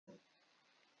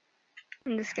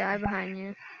In the sky behind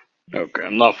you. Okay,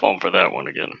 I'm not falling for that one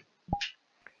again.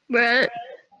 But.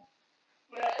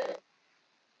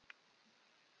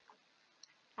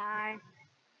 Hi.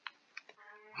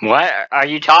 What are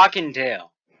you talking to?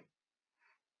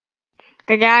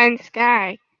 The guy in the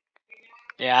sky.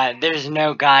 Yeah, there's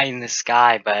no guy in the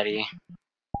sky, buddy.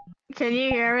 Can you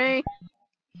hear me?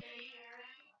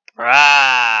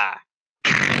 Rah!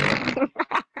 This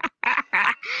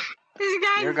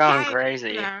guy's You're going psycho.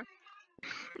 crazy.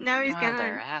 No, he's Mother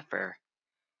gonna. effer.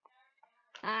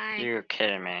 Hi. You're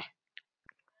kidding me.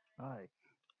 Hi.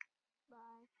 Bye.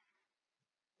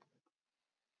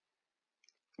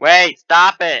 Wait,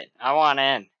 stop it! I want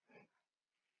in.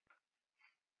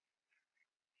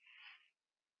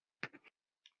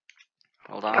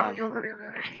 Hold on.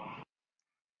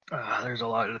 There's a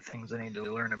lot of things I need to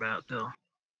learn about, though.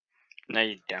 No,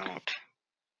 you don't.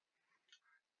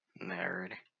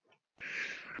 Nerd.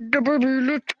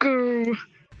 Let's go.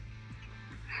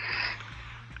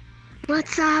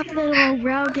 What's up, little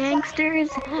bro gangsters?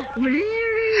 What do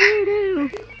you do?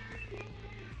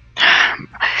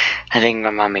 I think my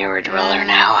mommy would driller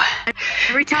now.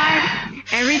 Every time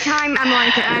I'm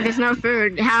like, there's no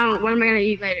food. What am I gonna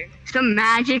eat later? Some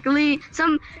magic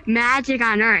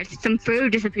on Earth, some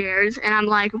food disappears, and I'm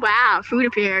like, wow, food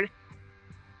appeared.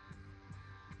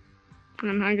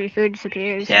 When I'm hungry, food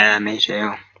disappears. Yeah, me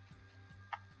too.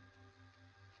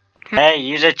 Hey,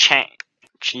 use a chain.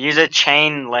 Use a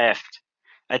chain lift.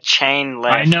 A chain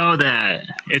lift. I know that.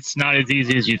 It's not as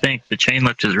easy as you think. The chain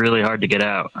lift is really hard to get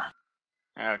out.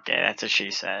 Okay, that's what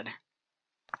she said.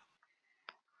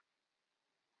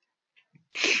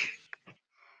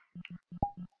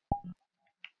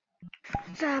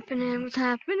 What's happening? What's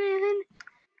happening?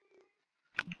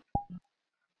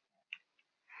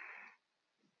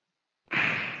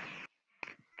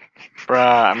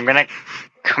 Bruh, I'm gonna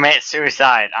commit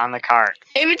suicide on the cart.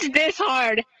 If it's this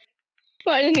hard,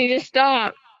 why didn't he just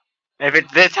stop? If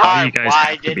it's this Why do hard, you guys why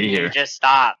have to didn't be you here? just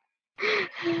stop?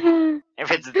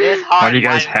 If it's this hard, Why do you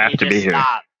guys didn't have he to be just here?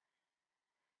 stop?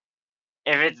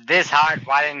 If it's this hard,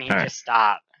 why didn't he Alright. just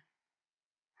stop?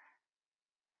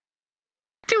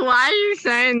 Why are you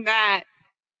saying that?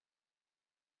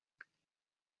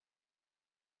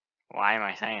 Why am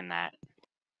I saying that?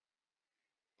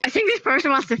 I think this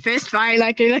person wants to fist fight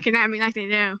like they're looking at me like they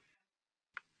do.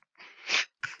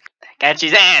 Catch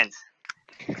his hands!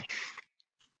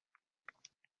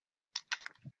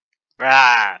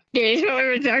 Bruh. Here's what we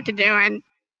resort to doing.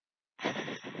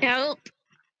 Help.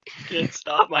 Can't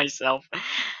stop myself.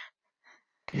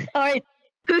 Alright,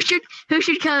 who should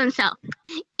kill himself?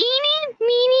 Eeny,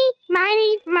 meeny,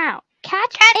 miny, mouse.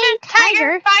 Catch a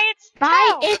tiger by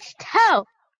its toe.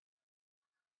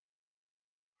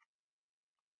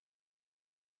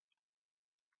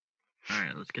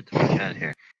 Alright, let's get to the cat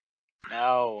here.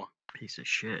 No. Piece of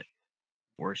shit.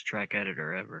 Worst track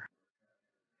editor ever.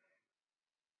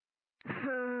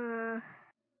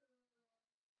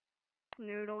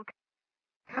 Noodle.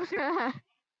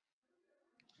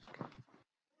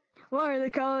 Why are they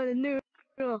calling it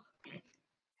noodle?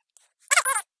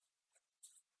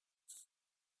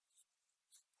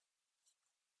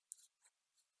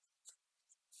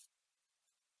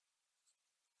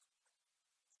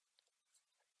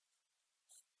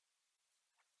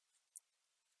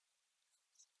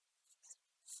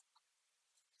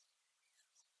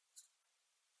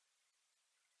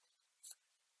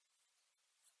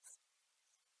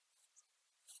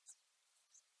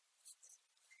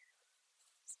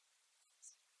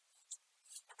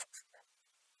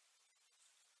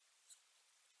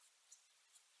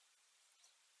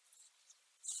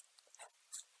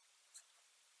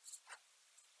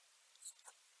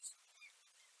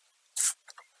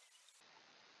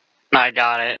 I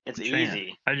got it. It's Chain.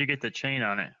 easy. How'd you get the chain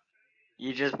on it?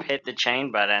 You just hit the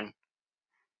chain button.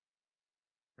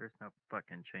 There's no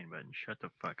fucking chain button. Shut the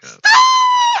fuck up.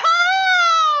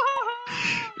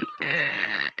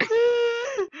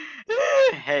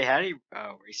 Hey, how do you...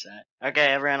 Oh, reset. Okay,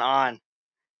 everyone on.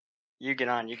 You get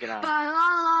on, you get on. I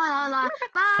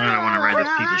don't want to ride this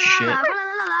piece of shit.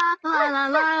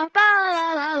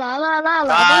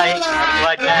 Bye. How do you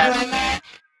like that?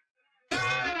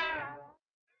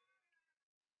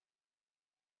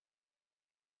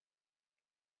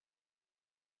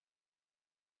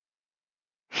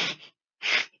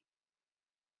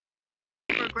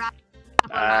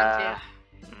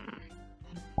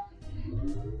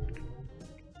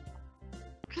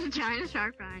 There's a giant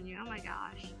shark behind you. Oh my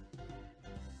gosh.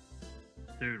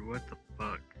 Dude, what the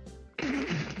fuck?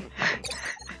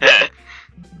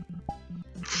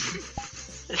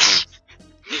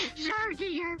 Sharky,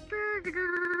 your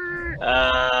burger.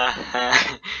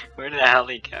 Where Where the hell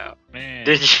he go? Man,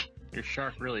 Did you? your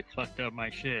shark really fucked up my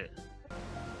shit.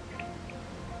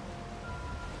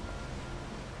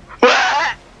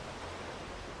 What?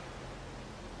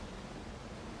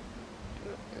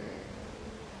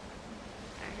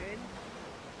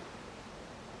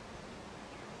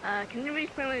 Can anybody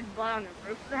explain why there's blood on the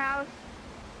roof of the house?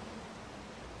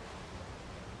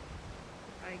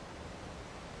 Like,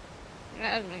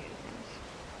 that doesn't make any sense.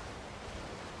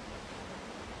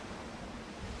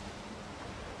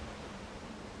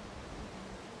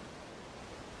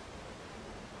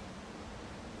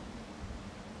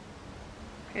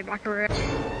 Okay, back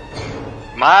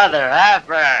around. Mother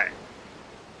effer!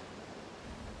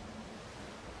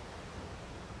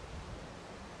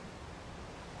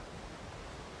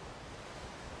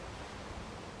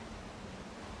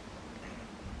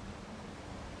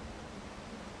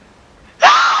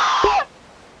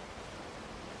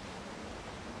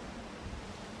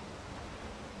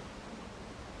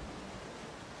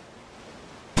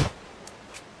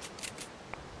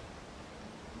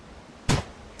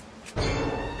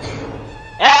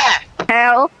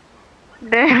 Hell,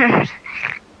 dude.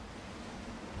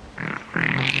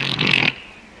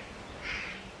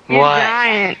 You're What?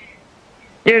 giant.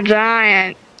 You're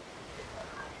giant.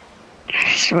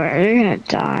 I swear, you're gonna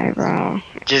die, bro.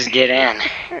 Just get in.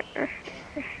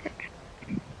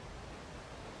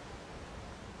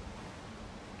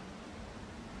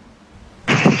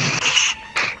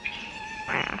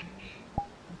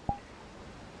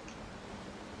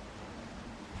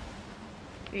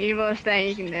 The evilest thing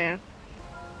you can do.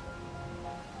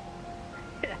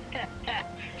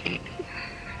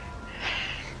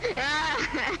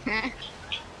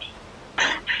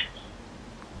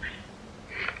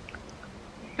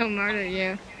 He'll murder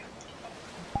you.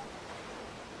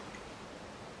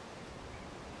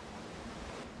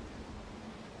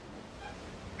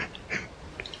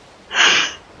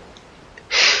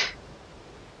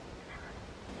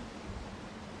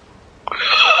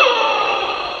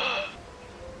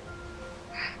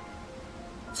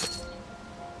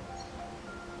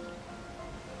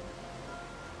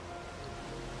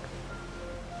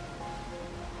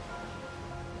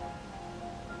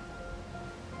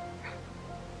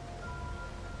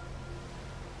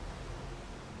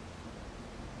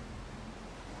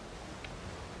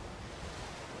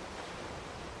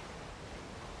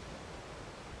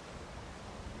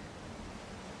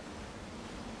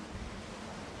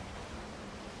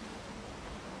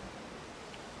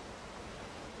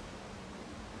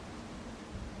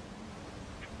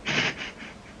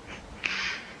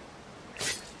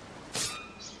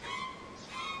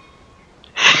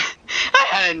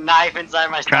 A knife inside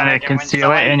my stomach. Trying to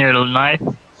conceal it in your knife?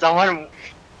 Someone.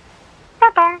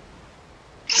 Oh,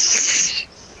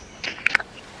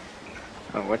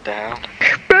 what the hell?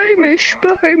 Spray me,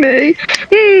 spray me.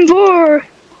 More.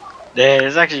 Yeah,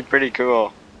 it's actually pretty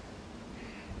cool.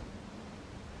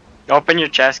 Open your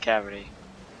chest cavity.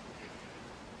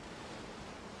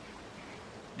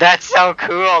 That's so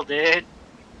cool, dude.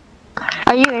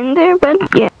 Are you in there, bud?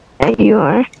 Yeah, you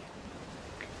are.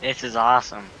 This is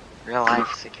awesome. Real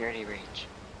life security breach.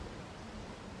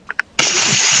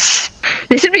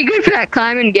 This would be good for that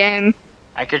climbing game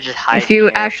I could just hide if you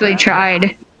here actually forever.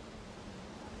 tried.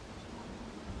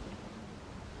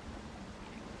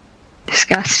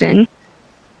 Disgusting.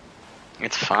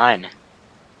 It's fun.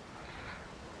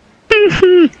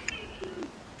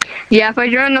 Yeah, if I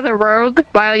join another world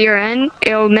while you're in,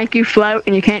 it'll make you float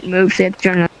and you can't move, so you have to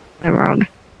join another world.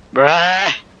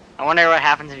 Bruh. I wonder what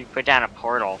happens if you put down a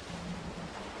portal.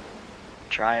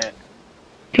 Try it.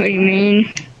 What do you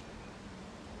mean?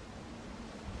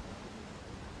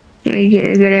 Let me get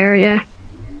a good area.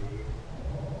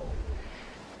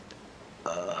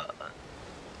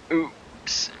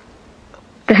 Oops.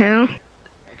 The hell?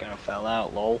 I kinda fell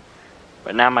out, lol.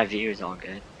 But now my view is all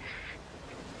good.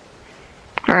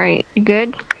 Alright, you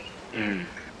good? Mm.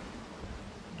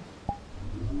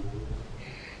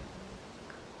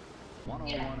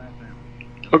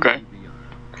 Okay.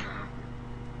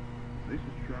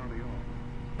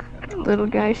 Little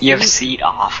guy. You have seat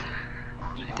off.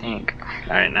 I think.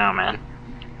 Alright now, man.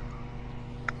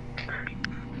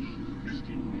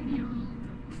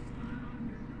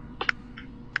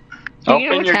 Do you know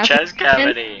Open what's your happening? chest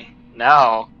cavity.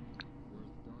 No.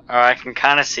 Or I can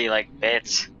kind of see like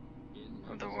bits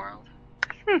of the world.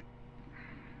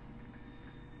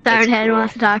 Siren Head cool.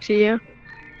 wants to talk to you.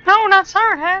 No, not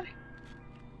Siren Head.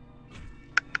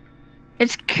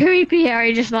 It's creepy how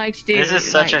he just likes to. This is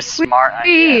such like, a smart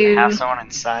idea to have "Wee." someone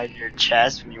inside your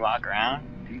chest when you walk around.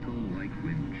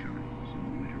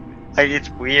 Like, it's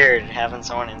weird having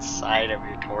someone inside of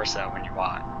your torso when you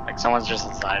walk. Like, someone's just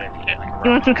inside of you. Like,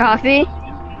 You want some coffee?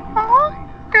 Oh,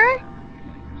 okay.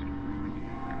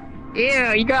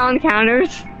 Ew, you got on the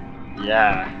counters?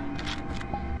 yeah.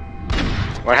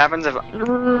 What happens if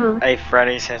a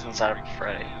Freddy sits inside of a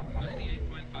Freddy?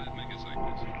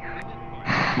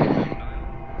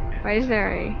 Why is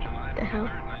there a... the hell?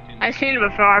 I've seen it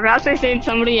before. I've also seen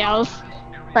somebody else,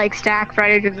 like, stack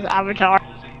Freddy to his avatar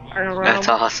in a room. That's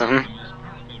awesome.